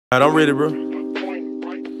Alright, I'm ready, bro.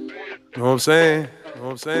 Know what I'm saying? Know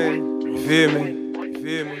what I'm saying? You feel me? You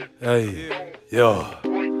feel me? Hey, yeah,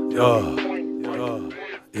 yeah, yeah,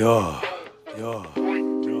 yeah, yeah.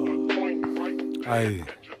 Hey,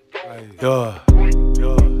 yeah,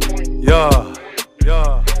 yeah,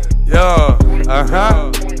 yeah, yeah,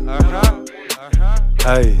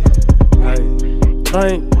 Hey,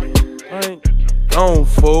 don't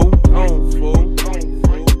fool.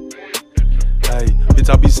 Hey, bitch,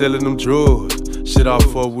 I be selling them drugs. Shit, I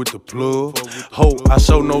fuck with the plug. Hope I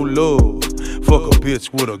show no love. Fuck a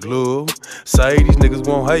bitch with a glove. Say these niggas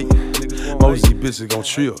won't hate. Most of these bitches gon'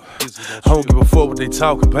 trip. I don't give a fuck what they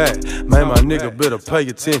talking about. Man, my nigga better pay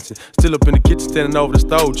attention. Still up in the kitchen, standing over the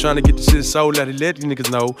stove, trying to get the shit sold out. He let these niggas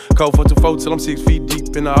know. Cold 424 till I'm 6 feet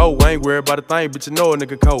deep in the hole. I ain't worried about a thing, bitch, you know a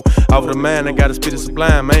nigga cold. Off the man, I gotta spit it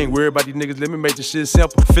sublime. I ain't worried about these niggas, let me make this shit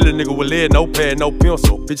simple. Fill a nigga with lead, no pad, no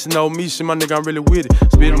pencil. Bitch, you know me, shit, my nigga, I'm really with it.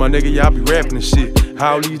 Spit my nigga, yeah, I be rapping and shit.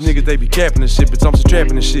 How all these niggas, they be capping and shit, bitch, I'm just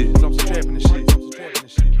trapping and shit.